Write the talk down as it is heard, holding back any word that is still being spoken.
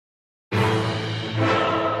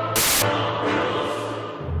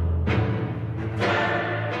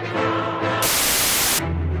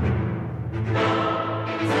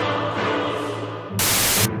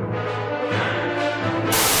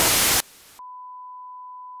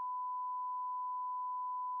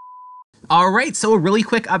All right, so a really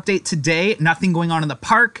quick update today. Nothing going on in the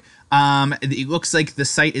park. It looks like the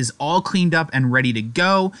site is all cleaned up and ready to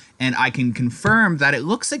go, and I can confirm that it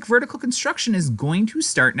looks like vertical construction is going to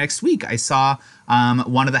start next week. I saw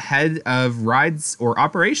one of the head of rides or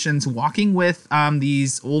operations walking with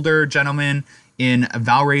these older gentlemen in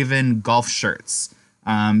Valraven golf shirts.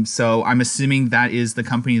 So I'm assuming that is the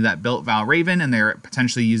company that built Valraven, and they're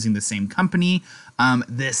potentially using the same company.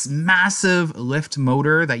 This massive lift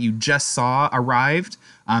motor that you just saw arrived.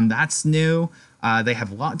 That's new. They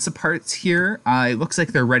have lots of parts here. It looks like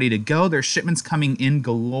they're ready to go. There's shipments coming in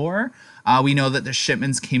galore. We know that the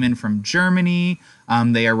shipments came in from Germany.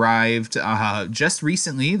 They arrived just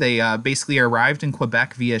recently. They basically arrived in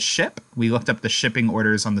Quebec via ship. We looked up the shipping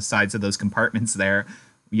orders on the sides of those compartments there.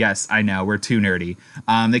 Yes, I know, we're too nerdy.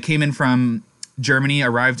 They came in from Germany,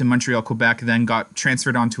 arrived in Montreal, Quebec, then got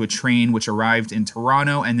transferred onto a train which arrived in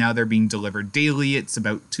Toronto, and now they're being delivered daily. It's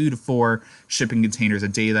about 2 to 4 shipping containers a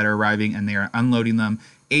day that are arriving, and they are unloading them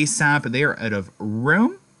ASAP. They are out of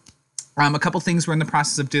room. A couple things we're in the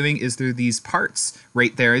process of doing is there these parts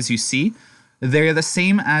right there, as you see. They're the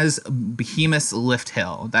same as Behemoth's lift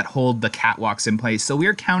hill that hold the catwalks in place. So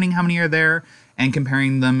we're counting how many are there and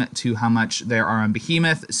comparing them to how much there are on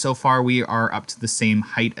Behemoth. So far, we are up to the same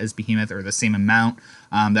height as Behemoth, or the same amount.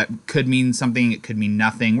 That could mean something. It could mean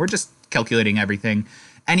nothing. We're just calculating everything.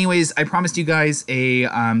 Anyways, I promised you guys a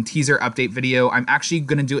teaser update video. I'm actually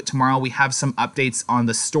going to do it tomorrow. We have some updates on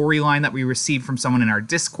the storyline that we received from someone in our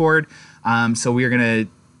Discord. So we're going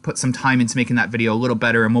to put some time into making that video a little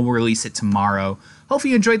better, and we'll release it tomorrow. Hopefully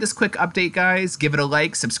you enjoyed this quick update, guys. Give it a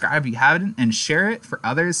like, subscribe if you haven't, and share it for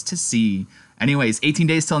others to see. Anyways, 18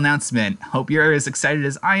 days till announcement. Hope you're as excited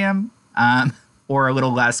as I am, or a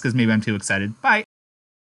little less because maybe I'm too excited. Bye.